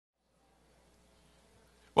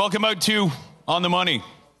Welcome out to On the Money.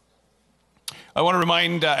 I want to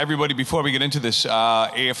remind everybody before we get into this,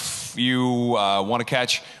 if you want to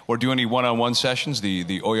catch or do any one-on-one sessions, the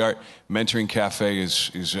Oyart Mentoring Cafe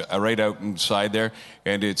is right out inside there,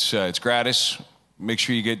 and it's gratis. Make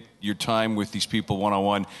sure you get your time with these people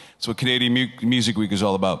one-on-one. That's what Canadian Music Week is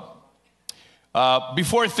all about.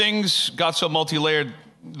 Before things got so multi-layered,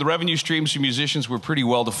 the revenue streams for musicians were pretty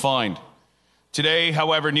well defined. Today,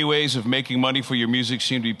 however, new ways of making money for your music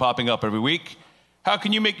seem to be popping up every week. How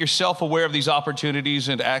can you make yourself aware of these opportunities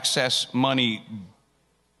and access money?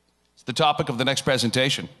 It's the topic of the next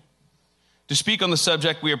presentation. To speak on the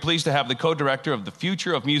subject, we are pleased to have the co-director of the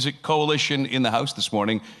Future of Music Coalition in the house this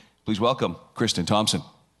morning. Please welcome Kristin Thomson.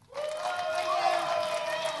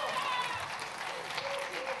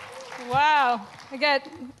 Wow, I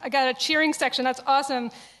got a cheering section. That's awesome.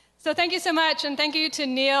 So thank you so much, and thank you to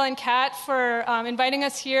Neil and Kat for inviting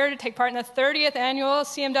us here to take part in the 30th annual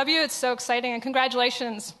CMW. It's so exciting, and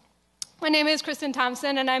congratulations. My name is Kristin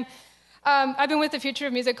Thomson, and I've been with the Future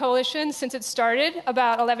of Music Coalition since it started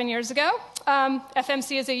about 11 years ago.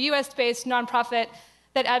 FMC is a US-based nonprofit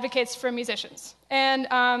that advocates for musicians. And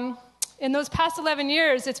in those past 11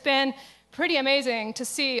 years, it's been pretty amazing to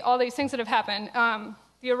see all these things that have happened.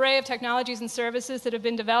 The array of technologies and services that have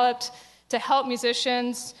been developed to help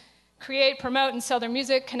musicians create, promote, and sell their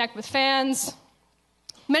music, connect with fans.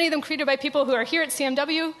 Many of them created by people who are here at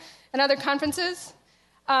CMW and other conferences.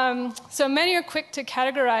 So many are quick to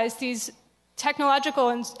categorize these technological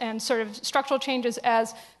and sort of structural changes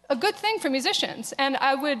as a good thing for musicians. And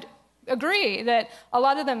I would agree that a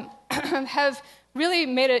lot of them have really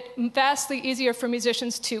made it vastly easier for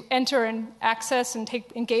musicians to enter and access and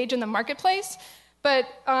engage in the marketplace. But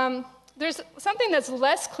there's something that's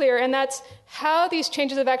less clear, and that's how these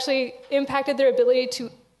changes have actually impacted their ability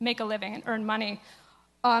to make a living and earn money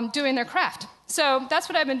doing their craft. So that's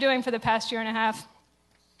what I've been doing for the past year and a half.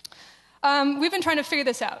 We've been trying to figure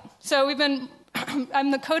this out. So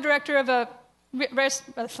I'm the co-director of a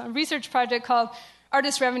research project called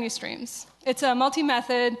Artist Revenue Streams. It's a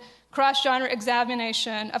multi-method, cross-genre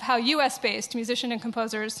examination of how US-based musicians and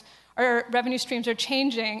composers' revenue streams are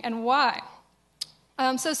changing and why.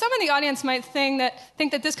 So some in the audience might think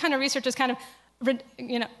that this kind of research is kind of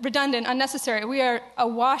redundant, unnecessary. We are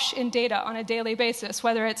awash in data on a daily basis,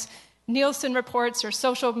 whether it's Nielsen reports or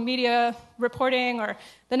social media reporting or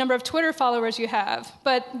the number of Twitter followers you have.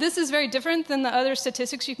 But this is very different than the other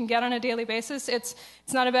statistics you can get on a daily basis. It's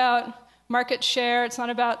not about market share. It's not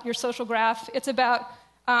about your social graph. It's about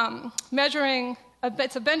measuring.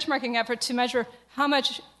 It's a benchmarking effort to measure how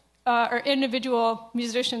much are individual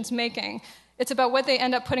musicians making. It's about what they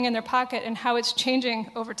end up putting in their pocket and how it's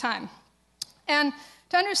changing over time. And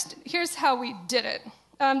here's how we did it.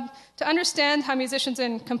 To understand how musicians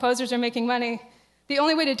and composers are making money, the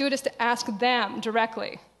only way to do it is to ask them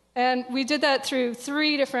directly. And we did that through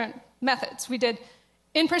 3 different methods. We did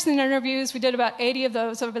in-person interviews. We did about 80 of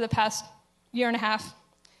those over the past year and a half.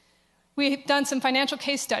 We've done some financial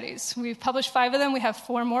case studies. We've published 5 of them. We have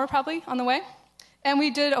 4 more probably on the way. And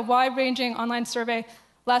we did a wide-ranging online survey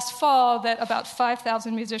last fall that about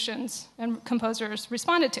 5,000 musicians and composers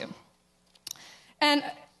responded to. And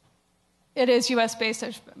it is US-based.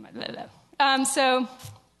 So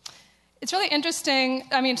it's really interesting.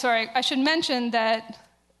 I should mention that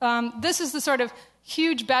this is the sort of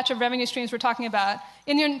huge batch of revenue streams we're talking about.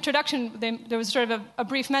 In the introduction, there was sort of a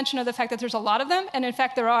brief mention of the fact that there's a lot of them, and in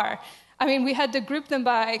fact there are. We had to group them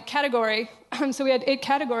by category, so we had 8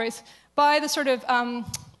 categories, by the sort of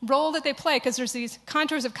role that they play, because there's these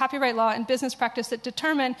contours of copyright law and business practice that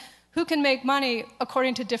determine who can make money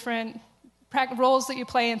according to different roles that you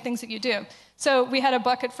play and things that you do. So we had a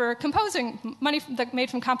bucket for composing, money made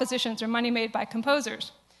from compositions or money made by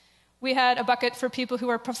composers. We had a bucket for people who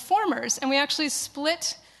are performers, and we actually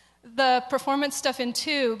split the performance stuff in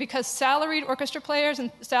 2 because salaried orchestra players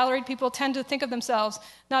and salaried people tend to think of themselves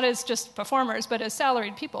not as just performers, but as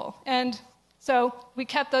salaried people. And so we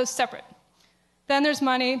kept those separate. Then there's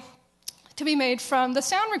money to be made from the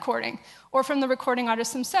sound recording or from the recording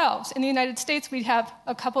artists themselves. In the United States, we have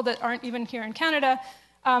a couple that aren't even here in Canada.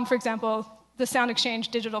 For example, the Sound Exchange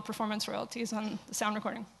digital performance royalties on the sound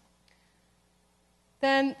recording.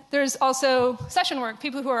 Then there's also session work,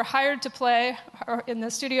 people who are hired to play in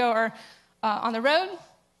the studio or on the road.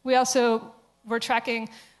 We also were tracking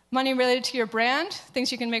money related to your brand,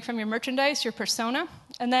 things you can make from your merchandise, your persona.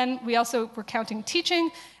 And then we also were counting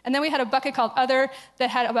teaching. And then we had a bucket called Other that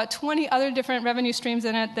had about 20 other different revenue streams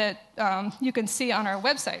in it that you can see on our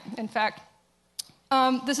website. In fact,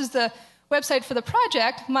 this is the website for the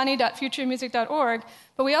project, money.futuremusic.org,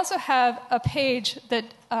 but we also have a page that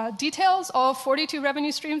details all 42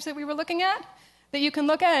 revenue streams that we were looking at that you can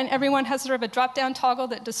look at, and everyone has sort of a drop-down toggle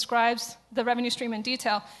that describes the revenue stream in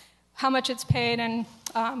detail, how much it's paid, and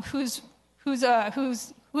who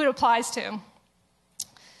it applies to.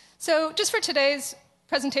 So just for today's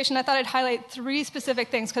presentation, I thought I'd highlight 3 specific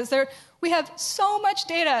things, because we have so much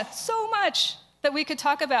data, so much that we could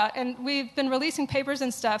talk about, and we've been releasing papers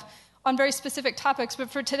and stuff on very specific topics, but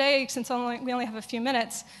for today, since we only have a few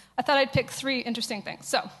minutes, I thought I'd pick 3 interesting things.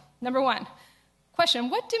 So, number 1, question,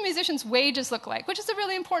 what do musicians' wages look like? Which is a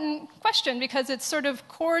really important question because it's sort of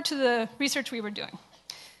core to the research we were doing.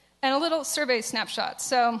 And a little survey snapshot.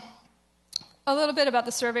 So, a little bit about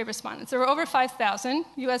the survey respondents. There were over 5,000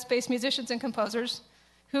 US-based musicians and composers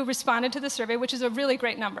who responded to the survey, which is a really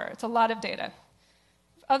great number. It's a lot of data.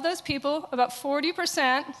 Of those people, about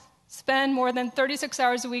 40% spend more than 36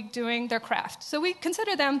 hours a week doing their craft. So we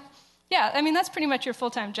consider them, that's pretty much your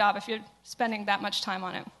full-time job if you're spending that much time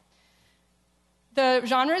on it. The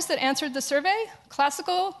genres that answered the survey,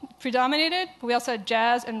 classical predominated, but we also had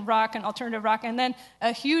jazz and rock and alternative rock, and then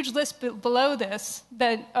a huge list below this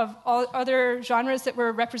of all other genres that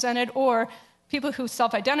were represented or people who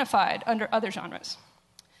self-identified under other genres.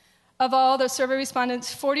 Of all the survey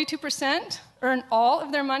respondents, 42% earn all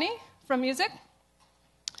of their money from music,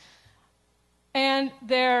 and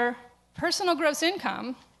their personal gross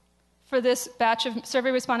income for this batch of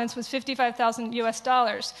survey respondents was $55,000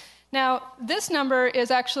 US. Now, this number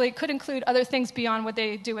could include other things beyond what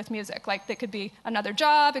they do with music. Like, it could be another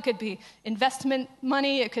job, it could be investment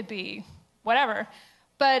money, it could be whatever.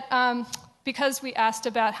 But because we asked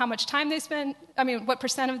about how much time they spend, what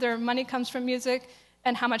percent of their money comes from music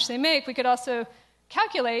and how much they make, we could also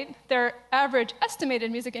calculate their average estimated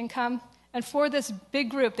music income. And for this big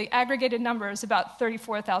group, the aggregated number is about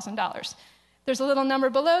 $34,000. There's a little number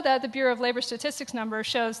below that. The Bureau of Labor Statistics number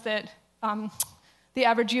shows that the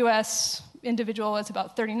average U.S. individual is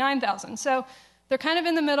about $39,000. So they're kind of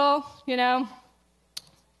in the middle, You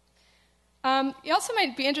also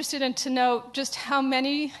might be interested to know just how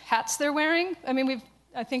many hats they're wearing.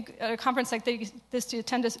 I think at a conference like this, you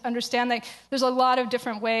tend to understand that there's a lot of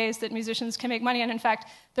different ways that musicians can make money, and in fact,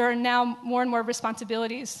 there are now more and more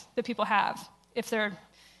responsibilities that people have if they're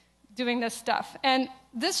doing this stuff. And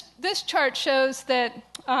this chart shows that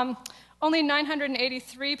only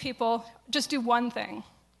 983 people just do one thing.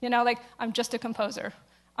 I'm just a composer,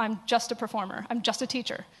 I'm just a performer, I'm just a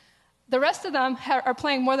teacher. The rest of them are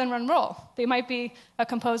playing more than one role. They might be a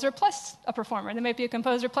composer plus a performer. They might be a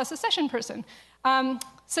composer plus a session person.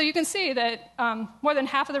 So you can see that more than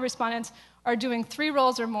half of the respondents are doing 3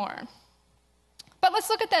 roles or more. But let's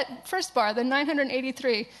look at that first bar, the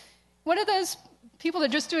 983. What are those people that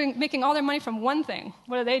are just making all their money from one thing?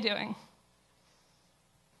 What are they doing?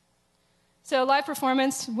 So live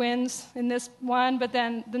performance wins in this one, but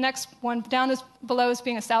then the next one down below is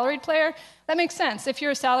being a salaried player. That makes sense. If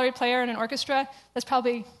you're a salaried player in an orchestra, that's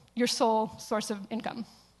probably your sole source of income.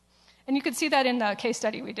 And you could see that in the case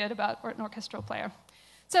study we did about an orchestral player.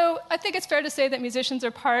 So I think it's fair to say that musicians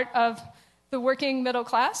are part of the working middle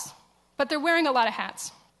class, but they're wearing a lot of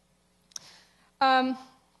hats.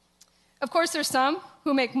 Of course, there's some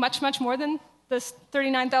who make much, much more than this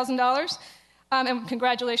 $39,000. And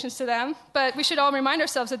congratulations to them. But we should all remind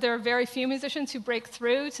ourselves that there are very few musicians who break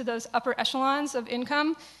through to those upper echelons of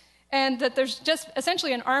income, and that there's just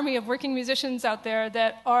essentially an army of working musicians out there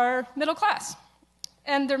that are middle class.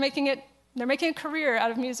 And they're making a career out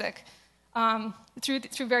of music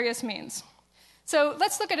through various means. So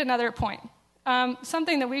let's look at another point.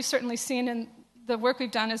 Something that we've certainly seen in the work we've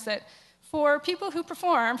done is that for people who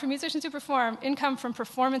perform, for musicians who perform, income from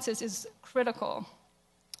performances is critical.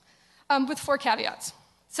 With 4 caveats.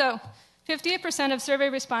 So 58% of survey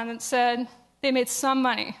respondents said they made some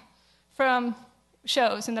money from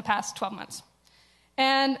shows in the past 12 months.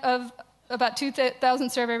 And of about 2,000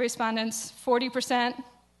 survey respondents, 40%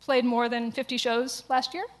 played more than 50 shows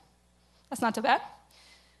last year. That's not too bad.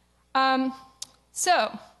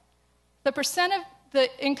 So the percent of the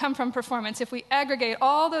income from performance, if we aggregate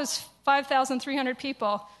all those 5,300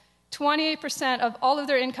 people, 28% of all of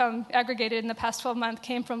their income aggregated in the past 12 months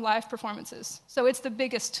came from live performances. So it's the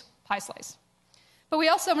biggest pie slice. But we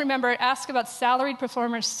also, ask about salaried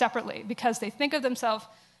performers separately because they think of themselves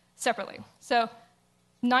separately. So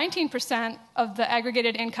 19% of the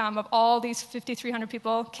aggregated income of all these 5,300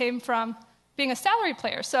 people came from being a salaried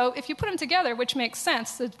player. So if you put them together, which makes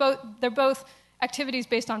sense, they're both activities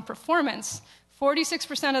based on performance.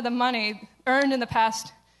 46% of the money earned in the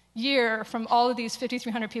past year from all of these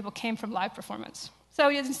 5,300 people came from live performance. So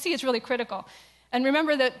you can see it's really critical. And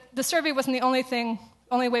remember that the survey wasn't the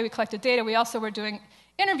only way we collected data. We also were doing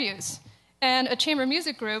interviews. And a chamber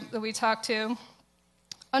music group that we talked to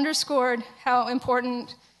underscored how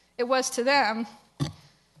important it was to them.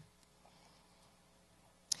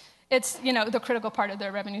 It's, the critical part of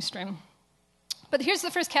their revenue stream. But here's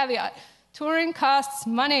the first caveat. Touring costs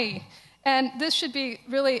money. And this should be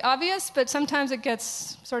really obvious, but sometimes it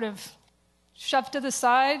gets sort of shoved to the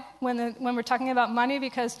side when we're talking about money,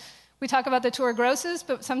 because we talk about the tour grosses,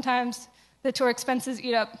 but sometimes the tour expenses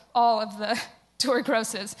eat up all of the tour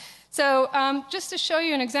grosses. So just to show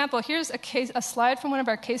you an example, here's a slide from one of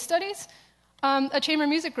our case studies, a chamber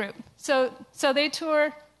music group. So they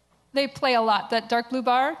tour, they play a lot. That dark blue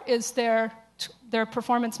bar is their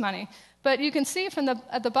performance money. But you can see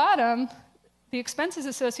at the bottom, the expenses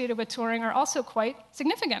associated with touring are also quite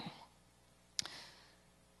significant.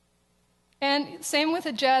 And same with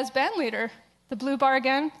a jazz band leader. The blue bar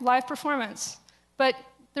again, live performance. But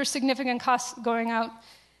there's significant costs going out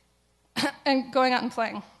and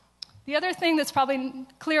playing. The other thing that's probably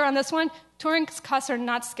clear on this one, touring costs are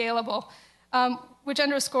not scalable, which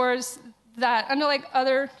underscores that unlike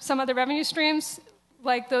some other revenue streams,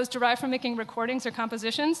 like those derived from making recordings or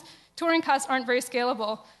compositions, touring costs aren't very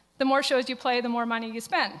scalable. The more shows you play, the more money you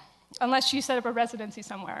spend, unless you set up a residency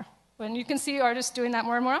somewhere. And you can see artists doing that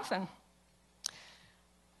more and more often.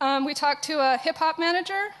 We talked to a hip-hop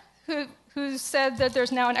manager who said that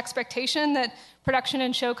there's now an expectation that production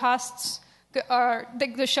and show costs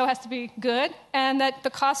the show has to be good, and that the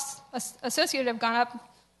costs associated have gone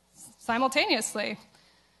up simultaneously.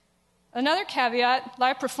 Another caveat,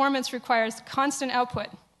 live performance requires constant output.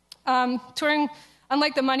 Touring,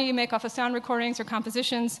 unlike the money you make off of sound recordings or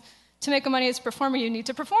compositions, to make money as a performer, you need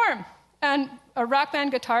to perform. And a rock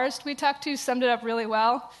band guitarist we talked to summed it up really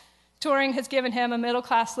well. Touring has given him a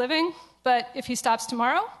middle-class living, but if he stops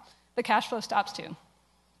tomorrow, the cash flow stops too.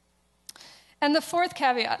 And the fourth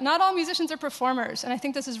caveat, not all musicians are performers, and I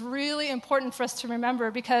think this is really important for us to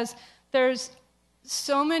remember because there's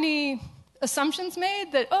so many assumptions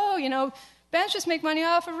made that, bands just make money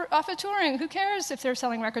off of touring. Who cares if they're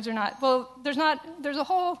selling records or not? Well, there's a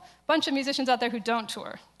whole bunch of musicians out there who don't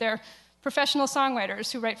tour. They're professional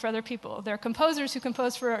songwriters who write for other people. They're composers who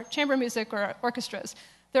compose for chamber music or orchestras.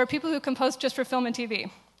 There are people who compose just for film and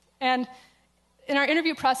TV. And in our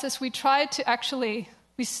interview process, we tried to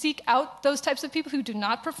we seek out those types of people who do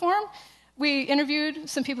not perform. We interviewed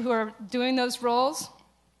some people who are doing those roles.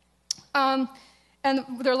 And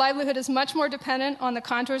their livelihood is much more dependent on the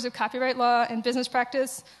contours of copyright law and business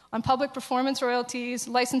practice, on public performance royalties,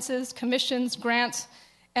 licenses, commissions, grants,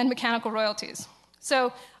 and mechanical royalties.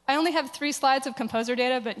 So I only have 3 slides of composer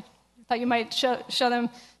data, but I thought you might show them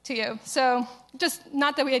to you. So just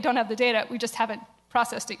not that we don't have the data, we just haven't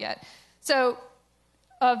processed it yet. So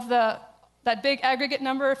of that big aggregate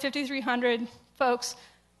number, 5,300 folks,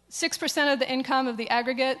 6% of the income of the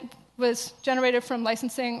aggregate was generated from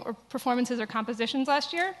licensing or performances or compositions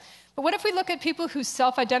last year. But what if we look at people who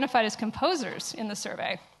self-identified as composers in the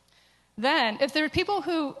survey? Then, if there are people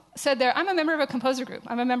who said I'm a member of a composer group,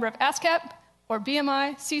 I'm a member of ASCAP or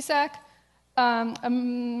BMI, CSAC,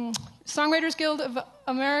 Songwriters Guild of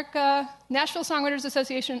America, Nashville Songwriters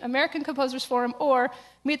Association, American Composers Forum, or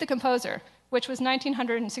Meet the Composer, which was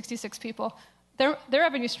 1,966 people, their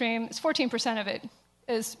revenue stream is 14% of it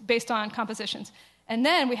is based on compositions. And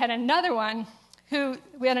then we had another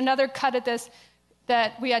cut at this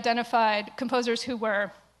that we identified composers who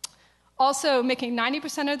were also making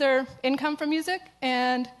 90% of their income from music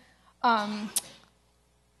and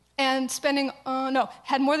spending,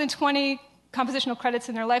 had more than 20 compositional credits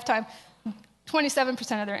in their lifetime.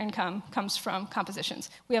 27% of their income comes from compositions.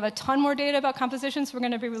 We have a ton more data about compositions we're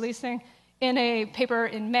going to be releasing in a paper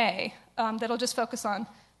in May that'll just focus on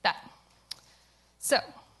that. So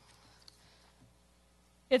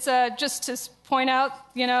it's just to point out,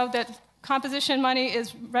 that composition money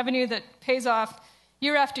is revenue that pays off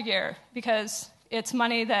year after year because it's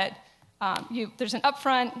money that there's an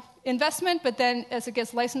upfront investment, but then as it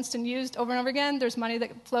gets licensed and used over and over again, there's money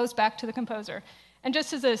that flows back to the composer. And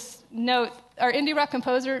just as a note, our indie rock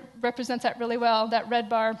composer represents that really well. That red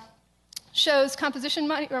bar shows composition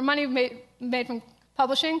money or money made from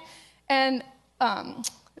publishing, and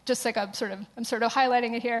just like I'm sort of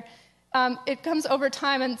highlighting it here. It comes over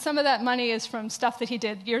time, and some of that money is from stuff that he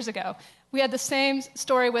did years ago. We had the same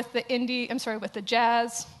story with the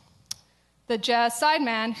jazz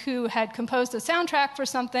sideman who had composed a soundtrack for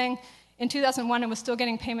something in 2001 and was still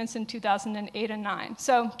getting payments in 2008 and 9.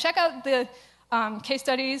 So check out the case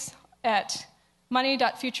studies at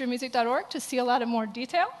money.futuremusic.org to see a lot of more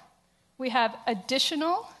detail. We have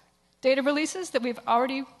additional data releases that we've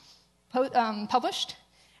already published,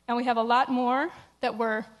 and we have a lot more that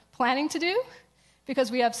we're planning to do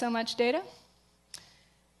because we have so much data.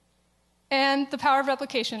 And the power of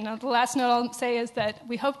replication. Now, the last note I'll say is that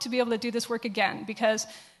we hope to be able to do this work again, because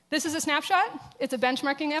this is a snapshot. It's a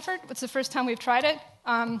benchmarking effort. It's the first time we've tried it.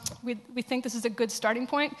 We think this is a good starting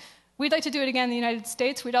point. We'd like to do it again in the United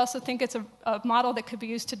States. We'd also think it's a model that could be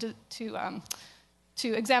used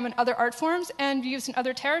to examine other art forms and be used in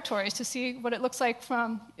other territories to see what it looks like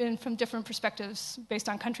from different perspectives based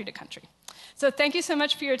on country to country. So thank you so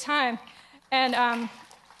much for your time. And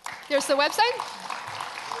there's the website.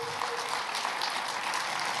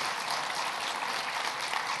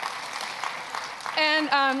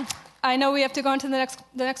 And I know we have to go into the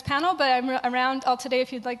next panel, but I'm around all today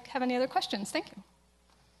if you'd have any other questions. Thank you.